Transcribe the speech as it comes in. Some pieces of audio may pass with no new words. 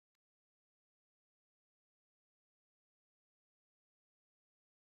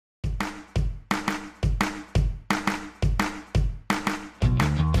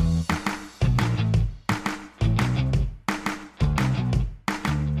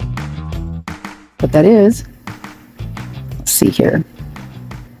what that is. Let's see here.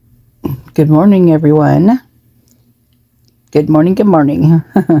 Good morning, everyone. Good morning, good morning.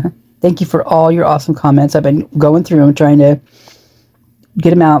 Thank you for all your awesome comments. I've been going through them, trying to get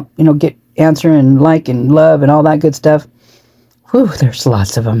them out, you know, get answer and like and love and all that good stuff. Whew, there's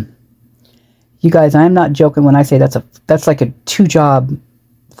lots of them. You guys, I'm not joking when I say that's like a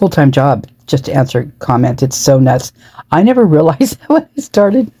full-time job just to answer a comment. It's so nuts. I never realized that when I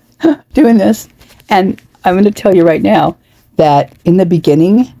started doing this. And I'm going to tell you right now that in the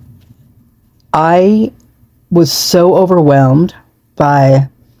beginning, I was so overwhelmed by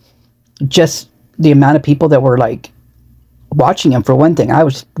just the amount of people that were like watching him. For one thing, I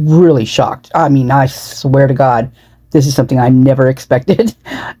was really shocked. I mean, I swear to God, this is something I never expected.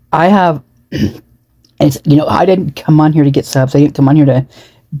 I have, and you know, I didn't come on here to get subs. I didn't come on here to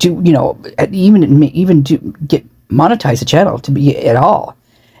do, you know, even get monetize the channel to be at all.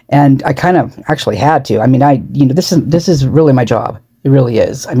 And I kind of actually had to. I mean, you know, this is really my job. It really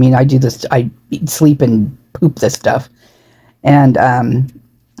is. I mean, I do this. I eat, sleep, and poop this stuff. And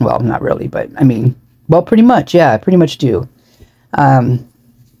well, not really, but I mean, well, pretty much, yeah, I pretty much do. I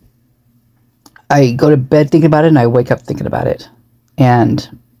go to bed thinking about it, and I wake up thinking about it.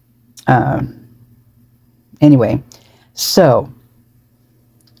 And anyway, so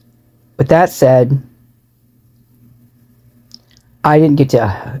with that said, I didn't get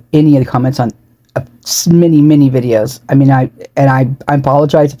to any of the comments on many videos. I mean, I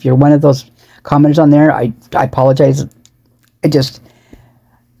apologize if you're one of those commenters on there. I apologize. I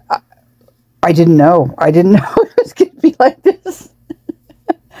didn't know. I didn't know it was going to be like this.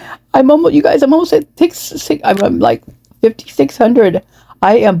 You guys, I'm almost at I'm like 5,600.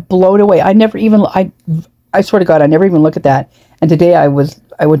 I am blown away. I never even, I swear to God, I never even look at that. And today I went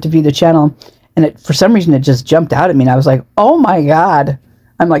to view the channel, and for some reason it just jumped out at me, and I was like, oh my God.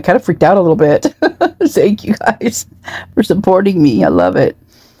 I'm like kind of freaked out a little bit. Thank you guys for supporting me. I love it.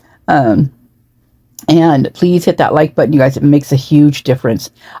 And please hit that like button, you guys. It makes a huge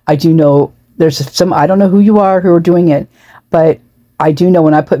difference. I do know there's some, I don't know who you are who are doing it, but I do know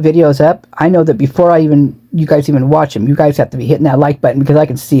when I put videos up, I know that before you guys even watch them, you guys have to be hitting that like button, because I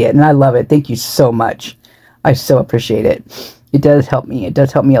can see it, and I love it. Thank you so much. I so appreciate it. It does help me. It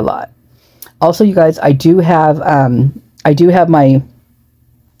does help me a lot. Also, you guys, I do have my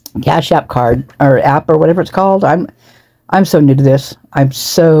Cash App card, or app, or whatever it's called. I'm so new to this. I'm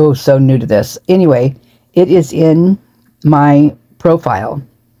so new to this. Anyway, it is in my profile.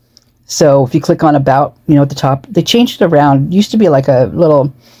 So if you click on about, you know, at the top, they changed it around. It used to be like a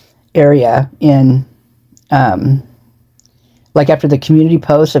little area in, like after the community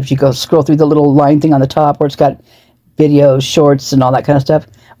post, if you go scroll through the little line thing on the top where it's got videos, shorts, and all that kind of stuff.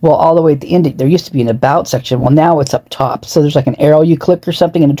 Well, all the way at the end, there used to be an about section. Well, now it's up top. So there's like an arrow you click or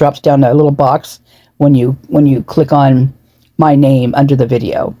something, and it drops down a little box when you click on my name under the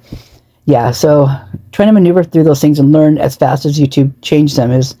video. Yeah, so trying to maneuver through those things and learn as fast as YouTube changed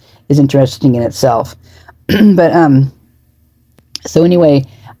them is interesting in itself. But so anyway,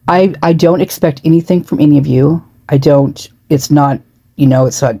 I don't expect anything from any of you. I don't. It's not, you know,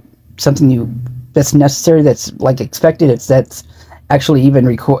 it's not something that's necessary, that's like expected. That's actually even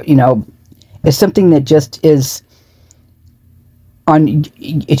record, you know, it's something that just is on,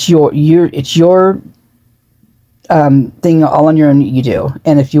 it's your thing all on your own. You do,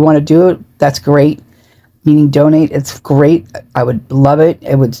 and if you want to do it, that's great. Meaning donate, it's great. I would love it.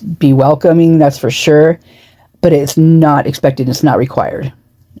 It would be welcoming, that's for sure, but it's not expected. It's not required.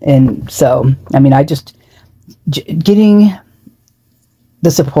 And so, I mean, getting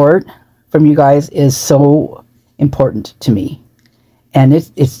the support from you guys is so important to me. And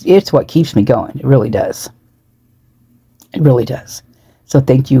it's what keeps me going. It really does. It really does. So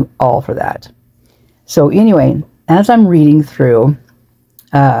thank you all for that. So anyway, as I'm reading through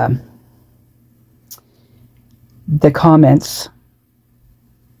the comments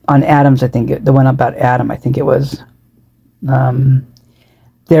on Adam's, I think the one about Adam, I think it was, one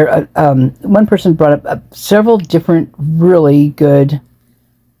person brought up several different really good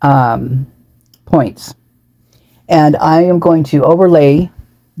points. And I am going to overlay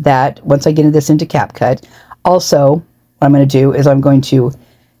that once I get this into CapCut. Also, what I'm going to do is I'm going to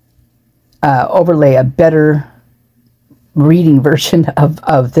overlay a better reading version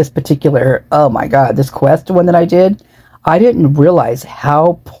of this particular, oh my God, this quest one that I did. I didn't realize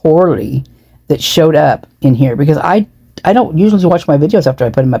how poorly that showed up in here, because I don't usually watch my videos after I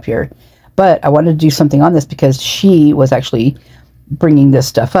put them up here. But I wanted to do something on this because she was actually bringing this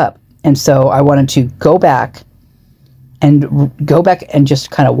stuff up. And so I wanted to go back and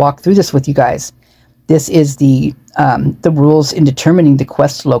just kind of walk through this with you guys. This is the the rules in determining the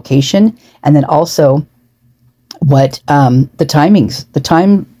quest location, and then also what the timings,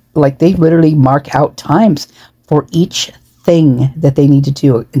 like they literally mark out times for each thing that they need to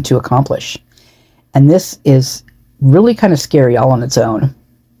do and to accomplish. And this is really kind of scary all on its own.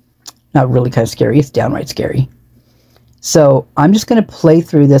 Not really kind of scary, it's downright scary. So I'm just going to play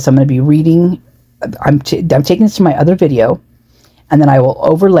through this. I'm going to be reading. I'm taking this to my other video, and then I will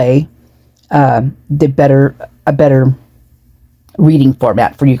overlay a better reading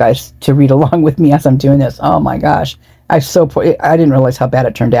format for you guys to read along with me as I'm doing this. Oh my gosh, I didn't realize how bad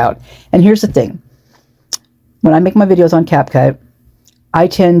it turned out. And here's the thing: when I make my videos on CapCut, I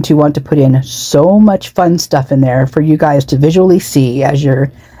tend to want to put in so much fun stuff in there for you guys to visually see as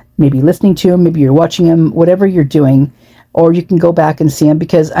you're maybe listening to them, maybe you're watching them, whatever you're doing, or you can go back and see them,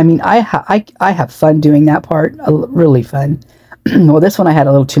 because I mean, I have fun doing that part, really fun. Well, this one I had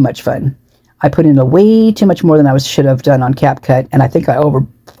a little too much fun. I put in way too much more than I should have done on CapCut, and I think I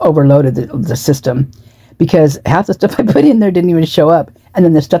overloaded the system, because half the stuff I put in there didn't even show up, and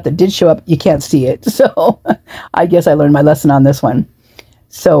then the stuff that did show up, you can't see it. So I guess I learned my lesson on this one.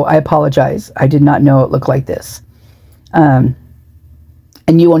 So I apologize. I did not know it looked like this.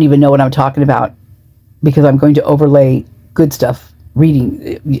 And you won't even know what I'm talking about, because I'm going to overlay good stuff,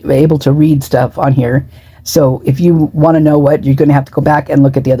 able to read stuff on here. So if you want to know what, you're going to have to go back and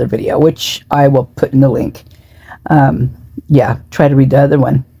look at the other video, which I will put in the link. Yeah, try to read the other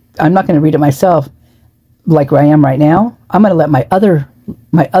one. I'm not going to read it myself like where I am right now. I'm going to let my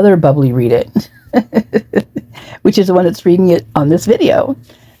other bubbly read it, which is the one that's reading it on this video.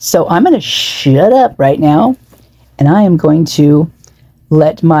 So I'm going to shut up right now, and I am going to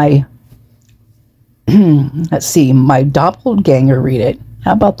let my let's see, my doppelganger read it.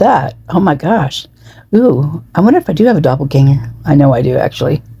 How about that? Oh my gosh. Ooh, I wonder if I do have a doppelganger. I know I do,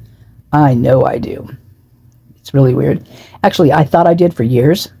 actually. I know I do. It's really weird. Actually, I thought I did for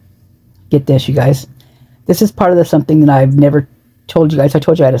years. Get this, you guys. This is part of something that I've never told you guys. I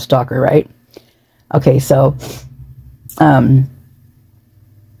told you I had a stalker, right? Okay, so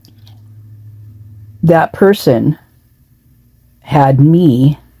that person had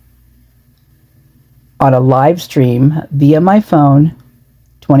me on a live stream via my phone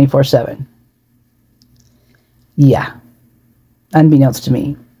 24/7. Yeah. Unbeknownst to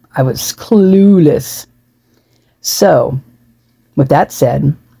me. I was clueless. So, with that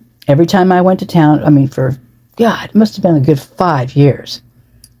said, every time I went to town, I mean, for, God, it must have been a good 5 years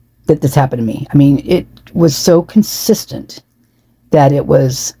that this happened to me. I mean, it was so consistent that it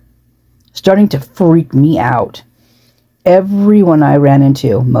was starting to freak me out. Everyone I ran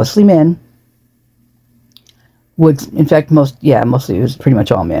into, mostly men, would, in fact, mostly it was pretty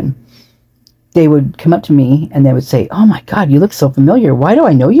much all men. They would come up to me and they would say, "Oh my God, you look so familiar. Why do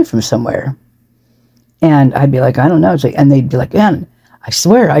I know you from somewhere?" And I'd be like, "I don't know." And they'd be like, "Man, I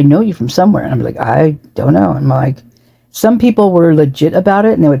swear I know you from somewhere." And I'd be like, "I don't know." And I'm like, some people were legit about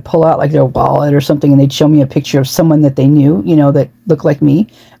it, and they would pull out like their wallet or something, and they'd show me a picture of someone that they knew, you know, that looked like me,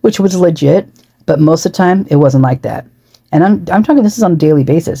 which was legit. But most of the time, it wasn't like that. And I'm talking, this is on a daily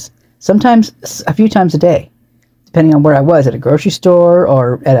basis. Sometimes a few times a day, depending on where I was, at a grocery store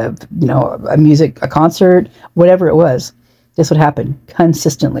or at a concert, whatever it was. This would happen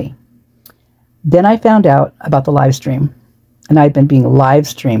consistently. Then I found out about the live stream, and I'd been being live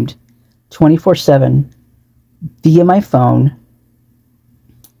streamed 24/7 via my phone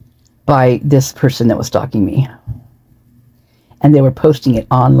by this person that was stalking me. And they were posting it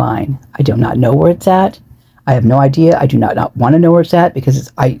online. I do not know where it's at. I have no idea. I do not want to know where it's at, because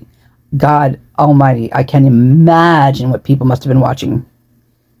God Almighty, I can't imagine what people must have been watching.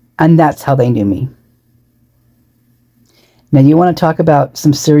 And that's how they knew me. Now, you want to talk about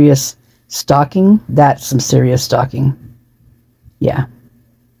some serious stalking? That's some serious stalking. Yeah.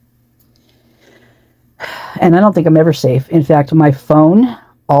 And I don't think I'm ever safe. In fact, my phone,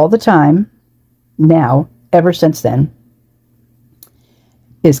 all the time, now, ever since then,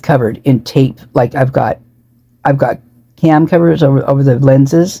 is covered in tape. Like I've got cam covers over the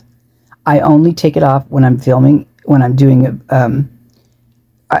lenses. I only take it off when I'm filming, when I'm doing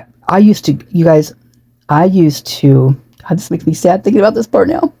I used to, you guys, God, this makes me sad thinking about this part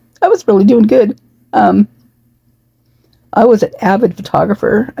now. I was really doing good. I was an avid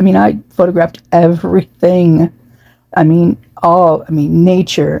photographer. I mean, I photographed everything. I mean,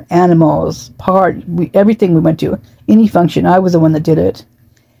 nature, animals, everything we went to, any function, I was the one that did it.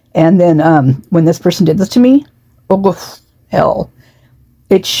 And then when this person did this to me, oh, hell,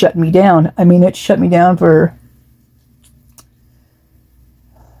 it shut me down. I mean, it shut me down for...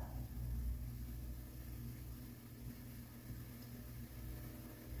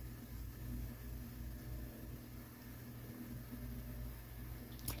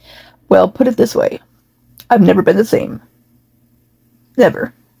 Well, put it this way. I've never been the same.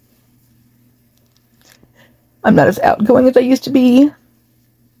 Never. I'm not as outgoing as I used to be.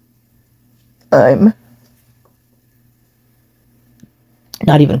 I'm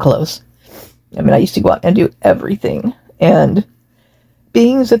not even close. I mean, I used to go out and do everything. And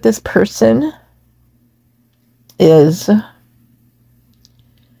being that this person is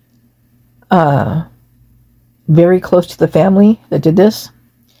very close to the family that did this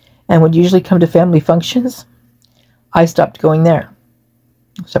and would usually come to family functions, I stopped going there.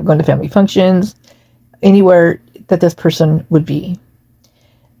 Stopped going to family functions, anywhere that this person would be,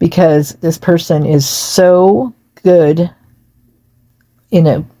 because this person is so good in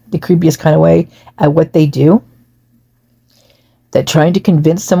the creepiest kind of way at what they do, that trying to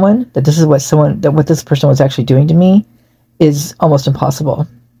convince someone that this is what this person was actually doing to me is almost impossible,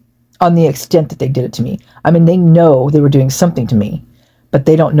 on the extent that they did it to me. I mean, they know they were doing something to me, but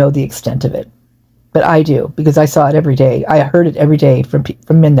they don't know the extent of it. But I do, because I saw it every day. I heard it every day from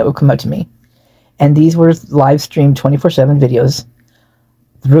men that would come up to me. And these were live streamed 24/7 videos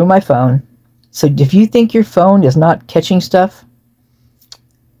through my phone. So if you think your phone is not catching stuff,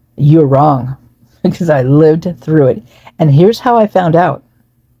 you're wrong, because I lived through it. And here's how I found out.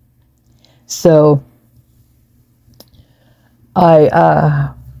 So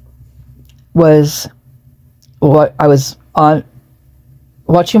I was on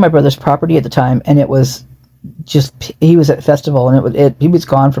watching my brother's property at the time, and it was just, he was at a festival, and he was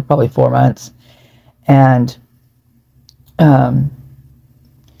gone for probably 4 months. And I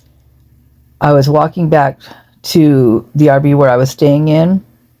was walking back to the RV where I was staying in,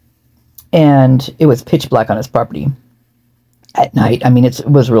 and it was pitch black on his property at night. I mean, it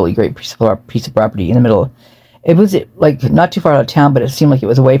was a really great piece of property in the middle. It was like not too far out of town, but it seemed like it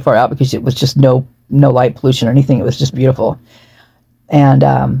was way far out because it was just no light pollution or anything. It was just beautiful. And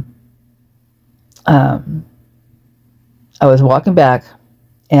I was walking back,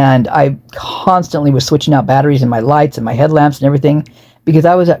 and I constantly was switching out batteries in my lights and my headlamps and everything, because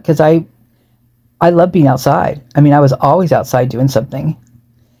I love being outside. I mean, I was always outside doing something.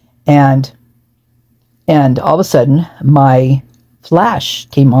 And all of a sudden, my flash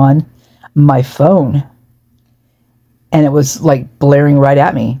came on my phone, and it was like blaring right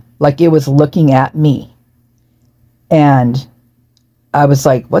at me, like it was looking at me. And I was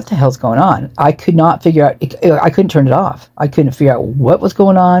like, what the hell's going on? I could not figure out, I couldn't turn it off. I couldn't figure out what was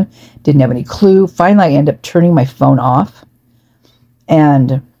going on. Didn't have any clue. Finally, I ended up turning my phone off.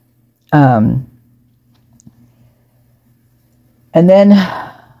 And then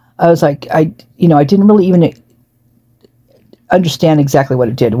I was like, I didn't really even understand exactly what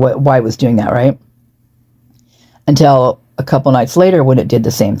it did, why it was doing that, right? Until a couple nights later when it did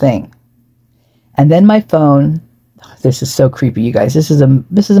the same thing. And then my phone, this is so creepy, you guys. This is the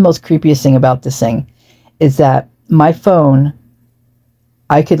most creepiest thing about this thing, is that my phone,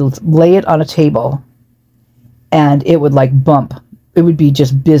 I could lay it on a table and it would like bump. It would be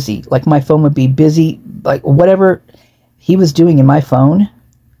just busy. Like my phone would be busy. Like whatever he was doing in my phone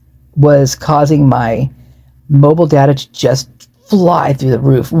was causing my mobile data to just fly through the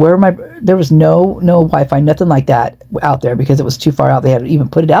roof. There was no Wi-Fi, nothing like that out there, because it was too far out. They hadn't even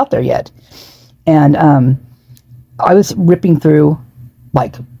put it out there yet. And I was ripping through,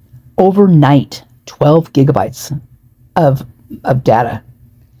 like, overnight 12 gigabytes of data.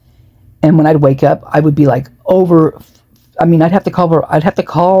 And when I'd wake up, I would be like I'd have to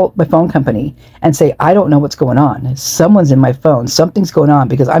call my phone company and say, I don't know what's going on. Someone's in my phone. Something's going on,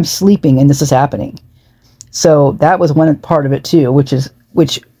 because I'm sleeping and this is happening. So that was one part of it too, which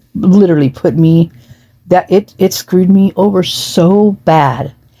literally put me, it screwed me over so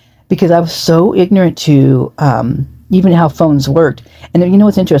bad, because I was so ignorant to even how phones worked. And you know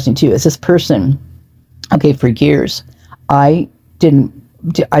what's interesting too is this person, okay, for years, I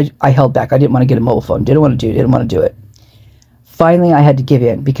held back. I didn't want to get a mobile phone. Didn't want to do it. Finally, I had to give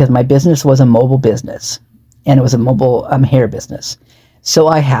in, because my business was a mobile business, and it was a mobile hair business. So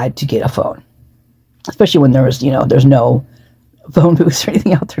I had to get a phone, especially when there was, there's no phone booths or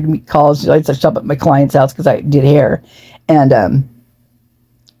anything out there to make calls. I used to shop at my client's house because I did hair, and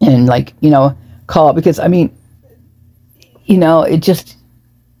call, because I mean, it just,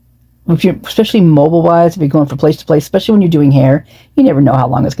 if you're, especially mobile wise, if you're going from place to place, especially when you're doing hair, you never know how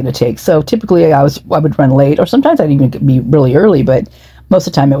long it's going to take. So typically I would run late, or sometimes I'd even be really early, but most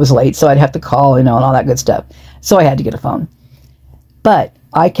of the time it was late. So I'd have to call, and all that good stuff. So I had to get a phone, but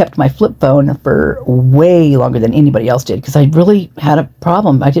I kept my flip phone for way longer than anybody else did, because I really had a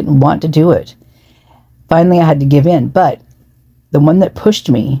problem. I didn't want to do it. Finally, I had to give in. But the one that pushed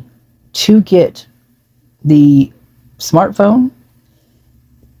me to get the smartphone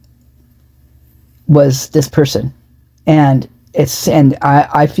was this person. And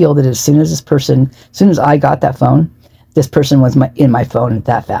I feel that as soon as I got that phone, this person was in my phone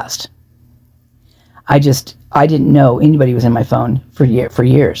that fast. I didn't know anybody was in my phone for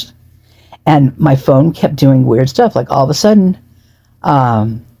years. And my phone kept doing weird stuff. Like all of a sudden,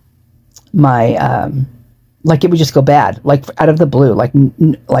 like it would just go bad, like out of the blue, like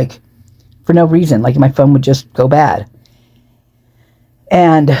for no reason. Like my phone would just go bad.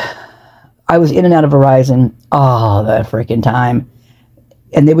 And I was in and out of Verizon all the freaking time.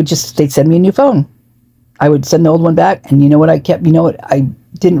 And they'd send me a new phone. I would send the old one back. And you know what I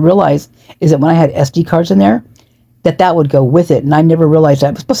didn't realize is that when I had SD cards in there, that would go with it. And I never realized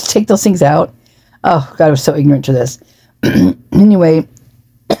I was supposed to take those things out. Oh, God, I was so ignorant to this. Anyway,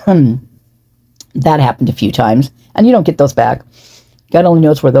 that happened a few times. And you don't get those back. God only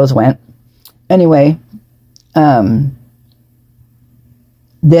knows where those went. Anyway,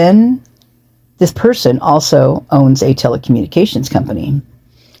 then this person also owns a telecommunications company.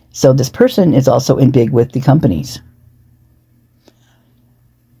 So this person is also in big with the companies.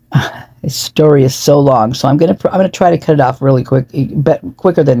 This story is so long, so I'm gonna try to cut it off really quick, but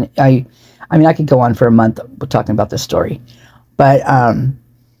quicker than I mean, I could go on for a month talking about this story. But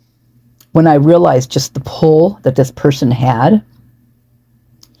when I realized just the pull that this person had,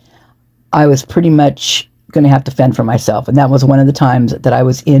 I was pretty much going to have to fend for myself. And that was one of the times that I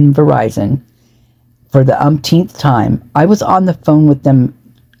was in Verizon for the umpteenth time. I was on the phone with them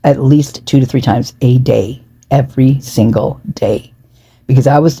at least 2 to 3 times a day, every single day, because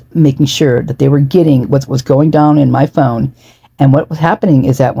I was making sure that they were getting what was going down in my phone. And what was happening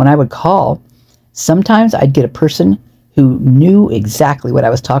is that when I would call, sometimes I'd get a person who knew exactly what I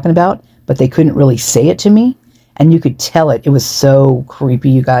was talking about, but they couldn't really say it to me. And you could tell it. It was so creepy,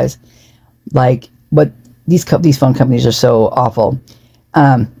 you guys. Like, but these phone companies are so awful.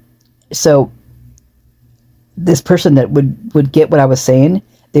 So this person that would get what I was saying,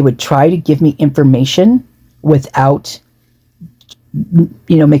 they would try to give me information without,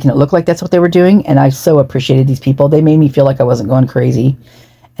 making it look like that's what they were doing. And I so appreciated these people. They made me feel like I wasn't going crazy.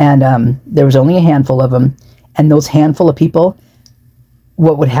 And there was only a handful of them. And those handful of people,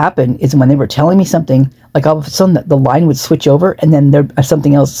 what would happen is when they were telling me something, like all of a sudden the line would switch over, and then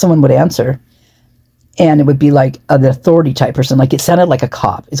something else, someone would answer. And it would be like an authority type person. Like it sounded like a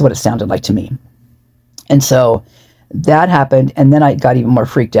cop is what it sounded like to me. And so that happened. And then I got even more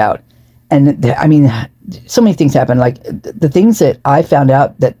freaked out. And I mean, so many things happened. Like the things that I found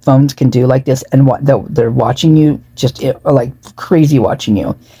out that phones can do like this, and what they're watching you, just like crazy watching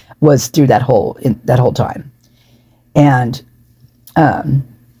you, was through that whole time. And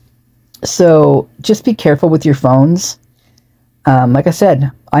so just be careful with your phones. Like I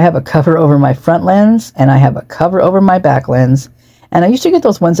said, I have a cover over my front lens, and I have a cover over my back lens. And I used to get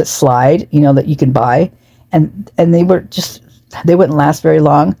those ones that slide, that you can buy, and they wouldn't last very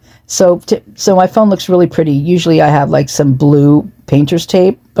long. So my phone looks really pretty. Usually I have like some blue painter's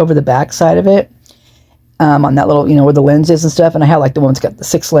tape over the back side of it, on that little, where the lens is and stuff. And I have like the one that's got the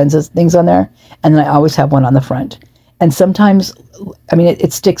 6 lenses things on there. And then I always have one on the front. And sometimes, I mean,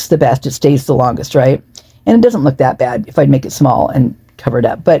 it sticks the best. It stays the longest, right? And it doesn't look that bad if I'd make it small and cover it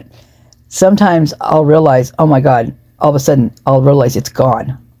up. But sometimes I'll realize, oh my God, all of a sudden I'll realize it's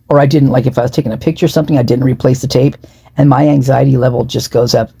gone. Or I didn't, like if I was taking a picture or something, I didn't replace the tape. And my anxiety level just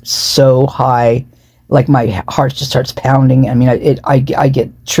goes up so high. Like my heart just starts pounding. I mean, I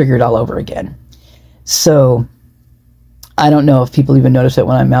get triggered all over again. So I don't know if people even notice it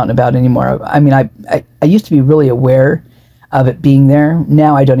when I'm out and about anymore. I mean, I used to be really aware of it being there.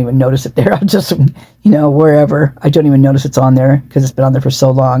 Now I don't even notice it there. I'll just, wherever. I don't even notice it's on there because it's been on there for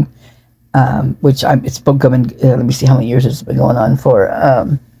so long. It's been going, let me see how many years it's been going on for.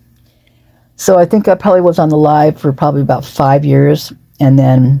 So I think I probably was on the live for probably about 5 years, and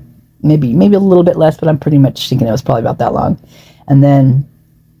then maybe a little bit less, but I'm pretty much thinking it was probably about that long. And then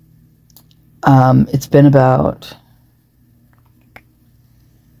it's been about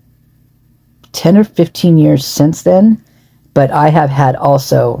 10 or 15 years since then, but I have had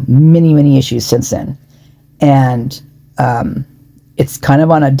also many, many issues since then. And it's kind of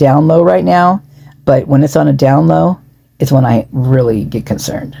on a down low right now, but when it's on a down low, it's when I really get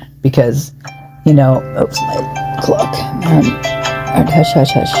concerned, because, oops, my clock. Hush,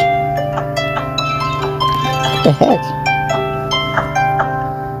 hush, hush. What the heck?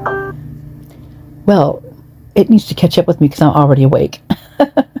 Well, it needs to catch up with me because I'm already awake.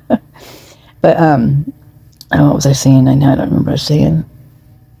 But, what was I saying? I don't remember what I was saying.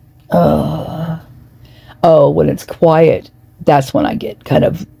 When it's quiet, that's when I get kind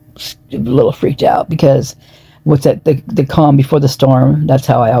of a little freaked out, because what's that? The calm before the storm. That's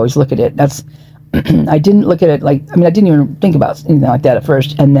how I always look at it. That's I didn't look at it like, I mean, I didn't even think about anything like that at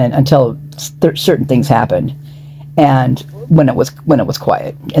first, and then until certain things happened, and when it was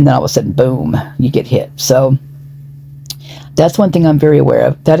quiet, and then all of a sudden, boom, you get hit. So that's one thing I'm very aware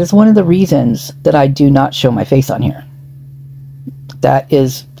of. That is one of the reasons that I do not show my face on here. That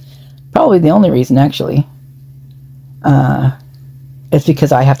is probably the only reason, actually. It's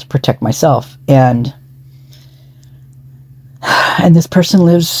because I have to protect myself, and this person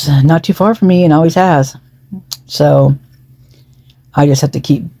lives not too far from me and always has. So I just have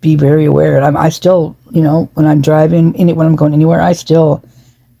to be very aware. I still, you know, when I'm driving, when I'm going anywhere, I still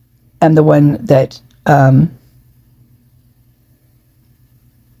am the one that that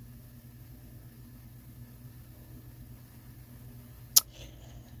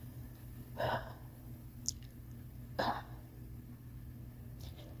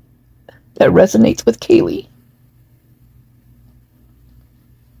resonates with Kelley.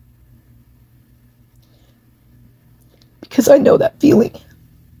 Because I know that feeling.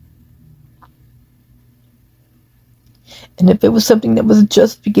 And if it was something that was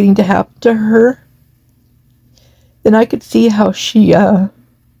just beginning to happen to her, then I could see how she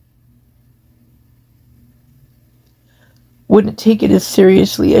wouldn't take it as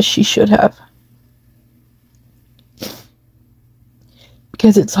seriously as she should have.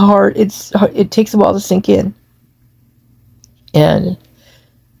 Because it's hard. It takes a while to sink in. And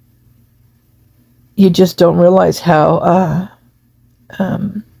you just don't realize how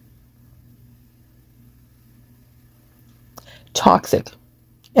toxic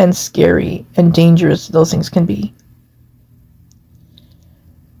and scary and dangerous those things can be.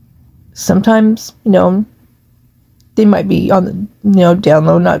 Sometimes, you know, they might be on the, you know, down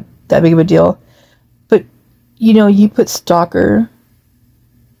low, not that big of a deal. But, you know, you put stalker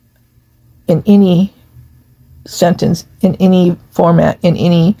in any sentence, in any format, in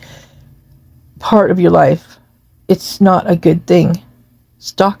any part of your life, it's not a good thing.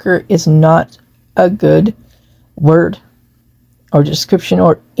 Stalker is not a good word or description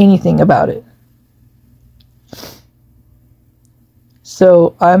or anything about it.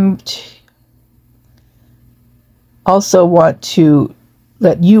 So I'm also want to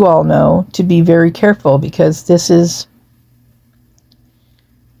let you all know to be very careful, because this is,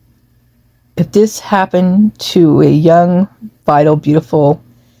 if this happened to a young, vital, beautiful,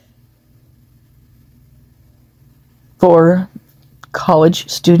 for college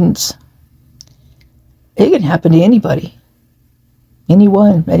students, it can happen to anybody,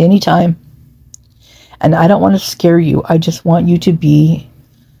 anyone, at any time. And I don't want to scare you. I just want you to be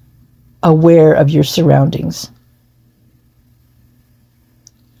aware of your surroundings.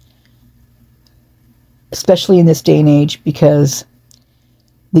 Especially in this day and age, because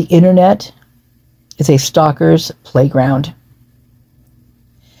the internet is a stalker's playground.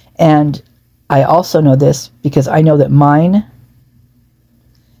 And I also know this because I know that mine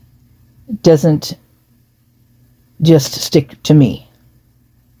doesn't just stick to me.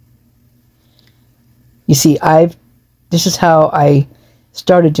 You see, this is how I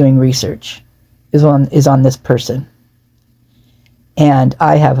started doing research, is on this person. And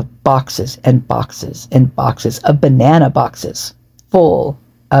I have boxes and boxes and boxes of banana boxes full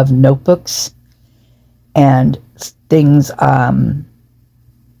of notebooks and things, the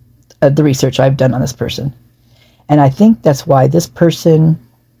research I've done on this person. And I think that's why this person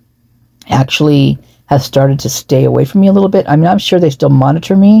actually has started to stay away from me a little bit. I mean, I'm sure they still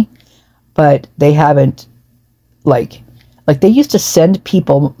monitor me, but they haven't, like they used to send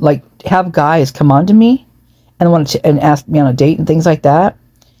people, like have guys come on to me and ask me on a date and things like that.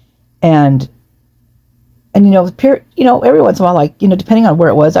 And every once in a while, like, depending on where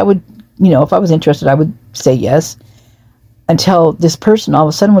it was, I would, if I was interested, I would say yes. Until this person all of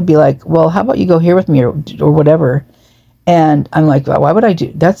a sudden would be like, well, how about you go here with me or whatever. And I'm like, well, why would I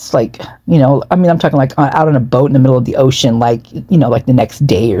do? That's like, I mean, I'm talking like out on a boat in the middle of the ocean, like, like the next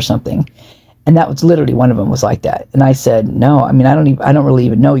day or something. And that was literally, one of them was like that. And I said, no, I mean, I don't really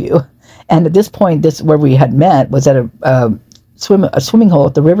even know you. And at this point, where we had met was at a swimming hole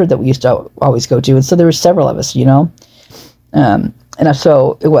at the river that we used to always go to. And so there were several of us, and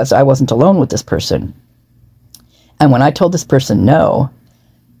so I wasn't alone with this person. And when I told this person no,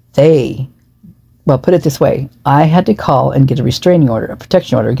 put it this way, I had to call and get a restraining order, a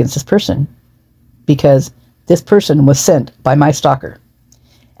protection order against this person, because this person was sent by My Stalker,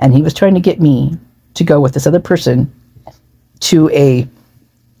 and he was trying to get me to go with this other person to a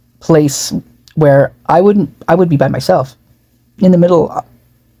place where I would be by myself in the middle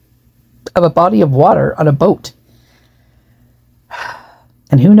of a body of water on a boat.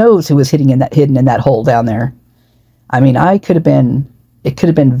 And who knows who was hidden in that hole down there. I mean, it could have been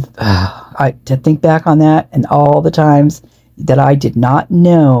to think back on that and all the times that I did not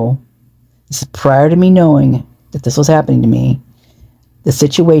know, this is prior to me knowing that this was happening to me, the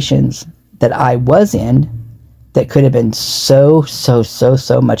situations that I was in that could have been so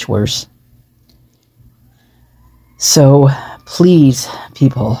much worse. So please,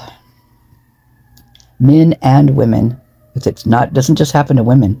 people, men and women, it doesn't just happen to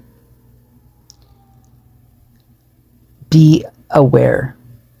women, be aware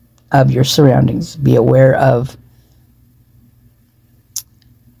of your surroundings. Be aware of,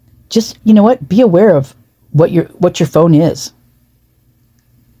 just, you know what? Be aware of what your phone is.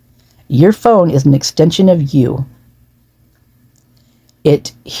 Your phone is an extension of you.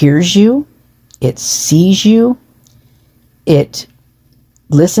 It hears you. It sees you. It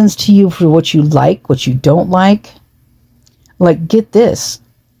listens to you for what you like, what you don't like. Like, get this.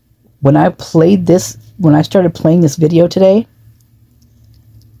 When I started playing this video today,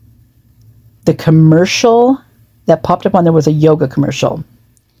 the commercial that popped up on there was a yoga commercial,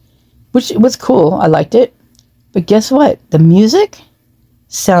 which was cool. I liked it. But guess what? The music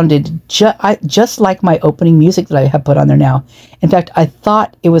sounded just like my opening music that I have put on there now. In fact, I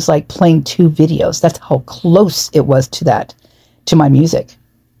thought it was like playing two videos. That's how close it was to my music.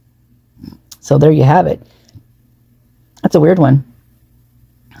 So there you have it. That's a weird one.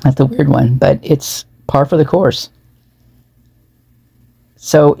 But it's par for the course.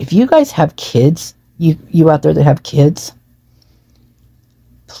 So if you guys have kids, you out there that have kids,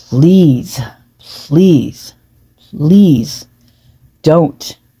 please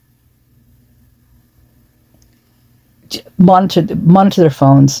don't monitor their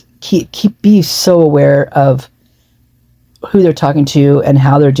phones. Be so aware of who they're talking to and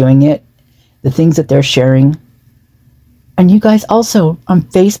how they're doing it, the things that they're sharing. And you guys also on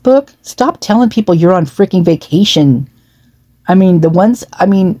Facebook, stop telling people you're on freaking vacation.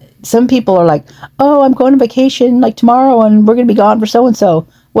 Some people are like, oh, I'm going on vacation like tomorrow and we're going to be gone for so-and-so.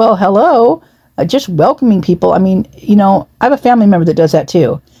 Well, hello. Just welcoming people. I have a family member that does that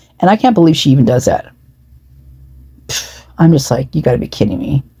too. And I can't believe she even does that. I'm just like, you got to be kidding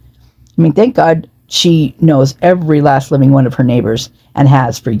me. Thank God she knows every last living one of her neighbors and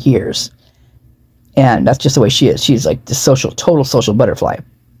has for years. And that's just the way she is. She's like the total social butterfly.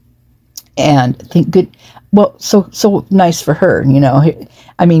 And so nice for her,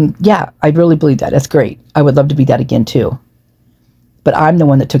 yeah, I really believe that. That's great. I would love to be that again too. But I'm the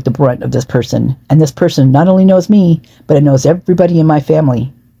one that took the brunt of this person. And this person not only knows me, but it knows everybody in my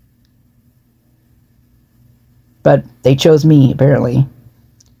family. But they chose me, apparently.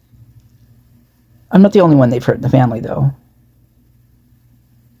 I'm not the only one they've hurt in the family, though.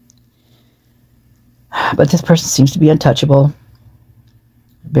 But this person seems to be untouchable.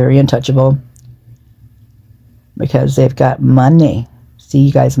 Very untouchable. Because they've got money. See,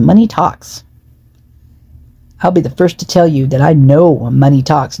 you guys, money talks. I'll be the first to tell you that I know money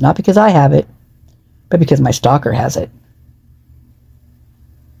talks. Not because I have it, but because my stalker has it.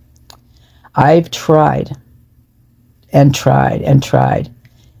 I've tried and tried and tried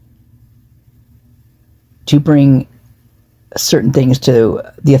to bring certain things to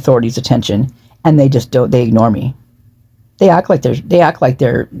the authorities' attention, and they just don't. They ignore me. They act like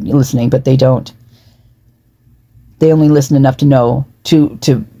they're listening, but they don't. They only listen enough to know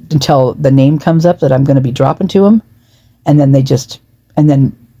until the name comes up that I'm going to be dropping to them, and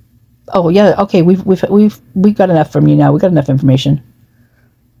then oh yeah, okay, we've got enough from you now. We've got enough information.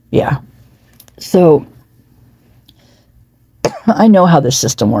 Yeah. So I know how this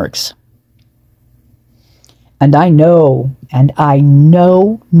system works. And I know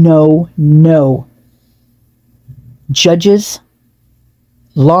judges,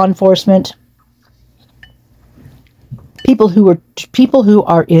 law enforcement, people who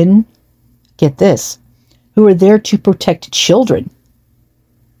are in, get this, who are there to protect children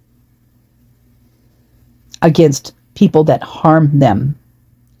against people that harm them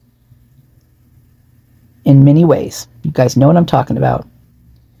in many ways. You guys know what I'm talking about.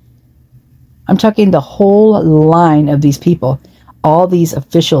 I'm talking the whole line of these people, all these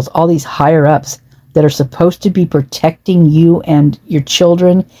officials, all these higher ups that are supposed to be protecting you and your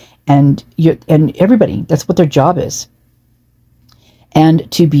children and everybody. That's what their job is.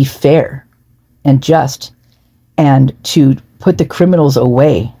 And to be fair and just and to put the criminals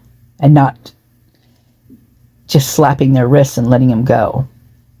away and not just slapping their wrists and letting them go.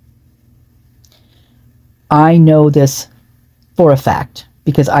 I know this for a fact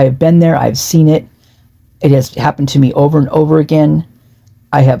because I have been there. I've seen it. It has happened to me over and over again.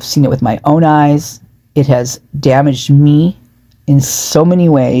 I have seen it with my own eyes. It has damaged me in so many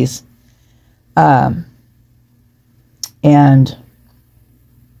ways. And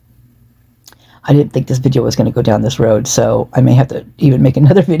I didn't think this video was going to go down this road, so I may have to even make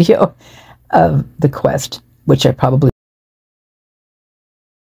another video of the quest, which I probably